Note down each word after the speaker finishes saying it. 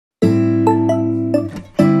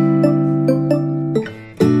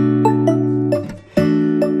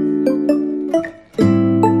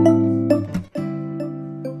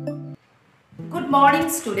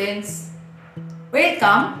students,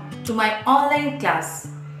 welcome to my online class.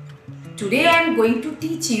 Today I am going to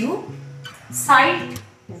teach you sight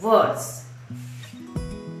words.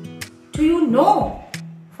 Do you know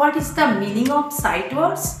what is the meaning of sight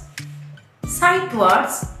words? Sight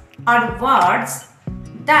words are words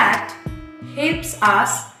that helps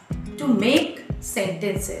us to make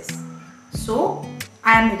sentences. So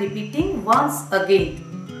I am repeating once again.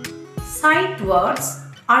 Sight words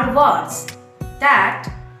are words that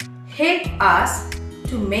help us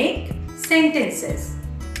to make sentences.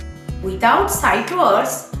 Without sight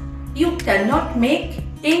words, you cannot make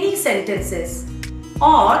any sentences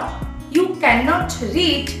or you cannot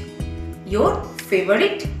read your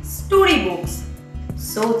favorite storybooks.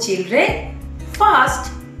 So children,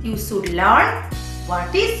 first you should learn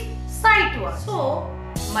what is sight word. So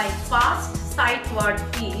my first sight word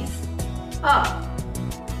is a.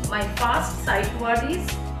 My first sight word is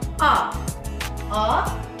a.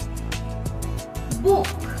 A book.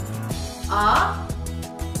 A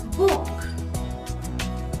book.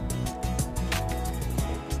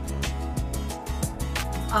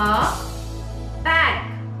 A bag.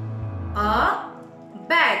 A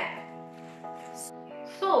bag.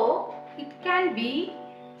 So it can be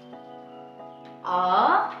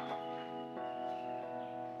a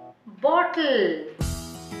bottle.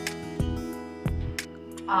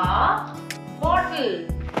 A bottle.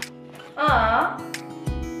 A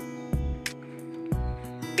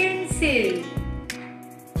pencil.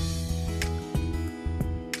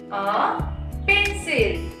 A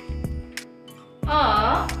pencil.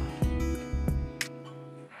 A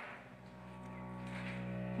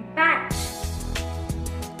bat.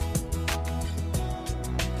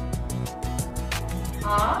 A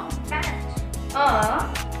bat. A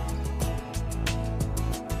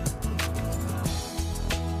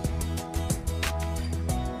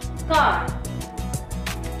car.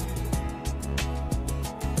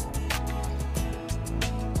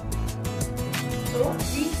 So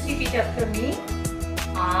please repeat after me.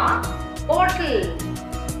 A bottle.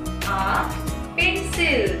 A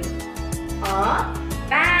pencil. A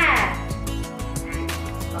bat. And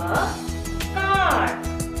a car.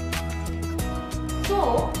 So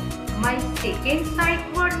my second sight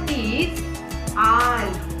word is I.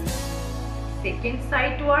 Second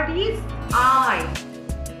sight word is I.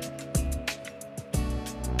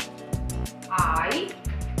 I.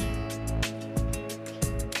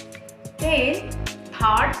 Then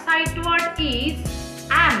third sight word is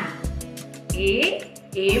am.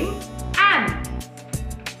 A-M, am.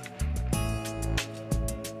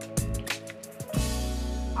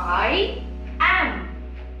 I am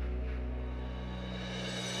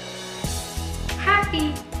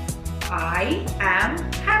happy. I am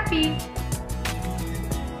happy.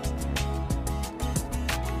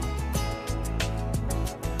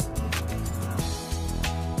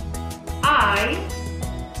 I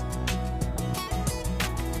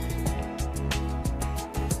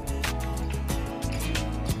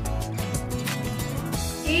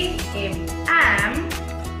am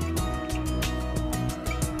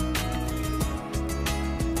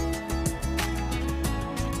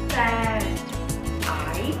sad.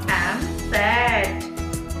 I am sad.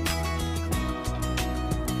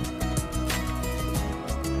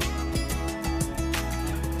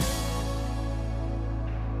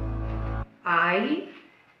 I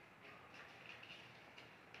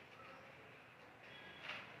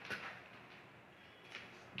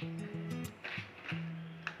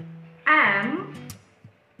am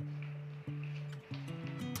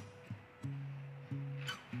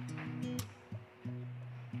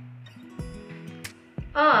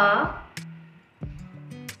a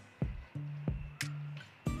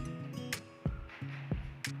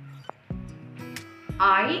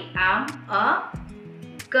I am a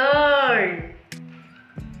girl.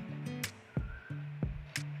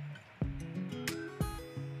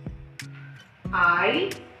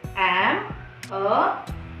 I am a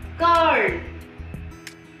girl.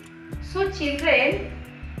 So children,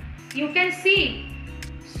 you can see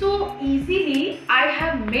so easily I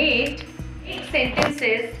have made 8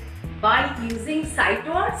 sentences by using sight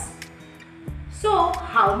words. So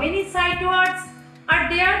how many sight words are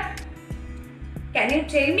there? Can you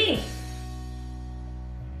tell me?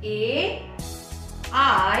 A,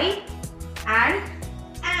 I and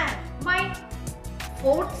am. My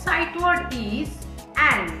fourth sight word is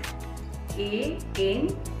an.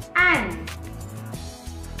 A-N, an.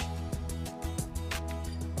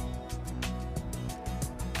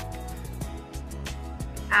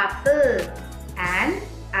 Apple, an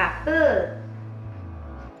apple.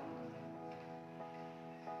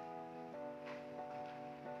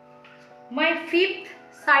 My fifth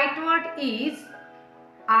sight word is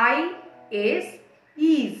is.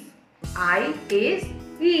 Is.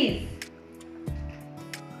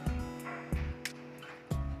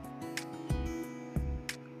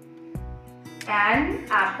 An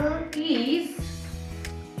apple is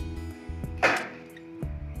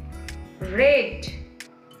red.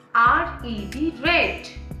 R-E-D, red.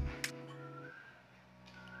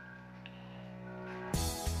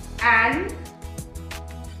 An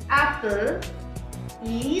apple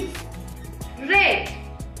is red.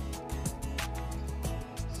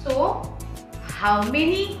 So, how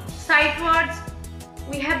many sight words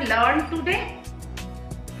we have learned today?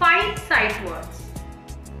 5 sight words.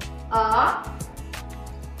 A,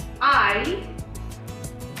 I,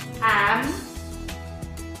 am,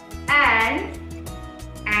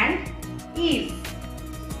 and is.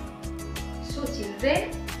 So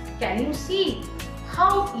children, can you see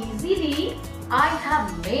how easily I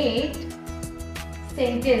have made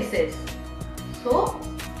sentences? So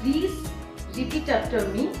please repeat after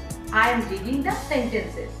me. I am reading the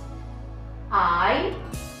sentences. I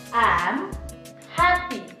am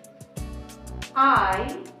happy.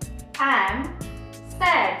 I am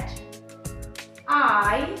sad.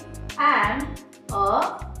 I am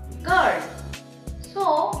a girl.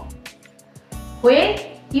 So, when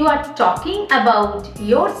you are talking about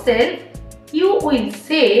yourself, you will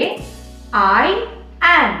say I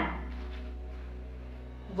am.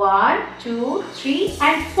 1, 2, 3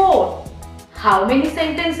 and 4. How many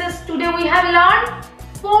sentences today we have learned?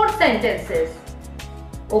 4 sentences.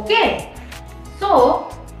 Okay. So,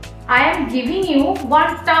 I am giving you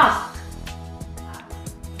one task.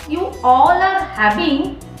 You all are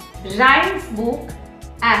having rhymes book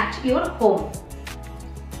at your home.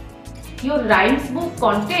 Your rhymes book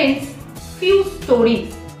contains few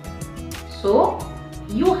stories. So,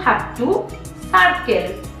 you have to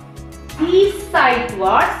circle these sight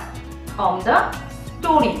words from the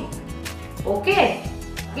story. Okay.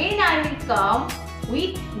 Again I will come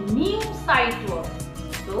with new sight words.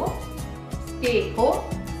 So, stay home,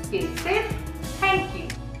 stay safe. Thank you.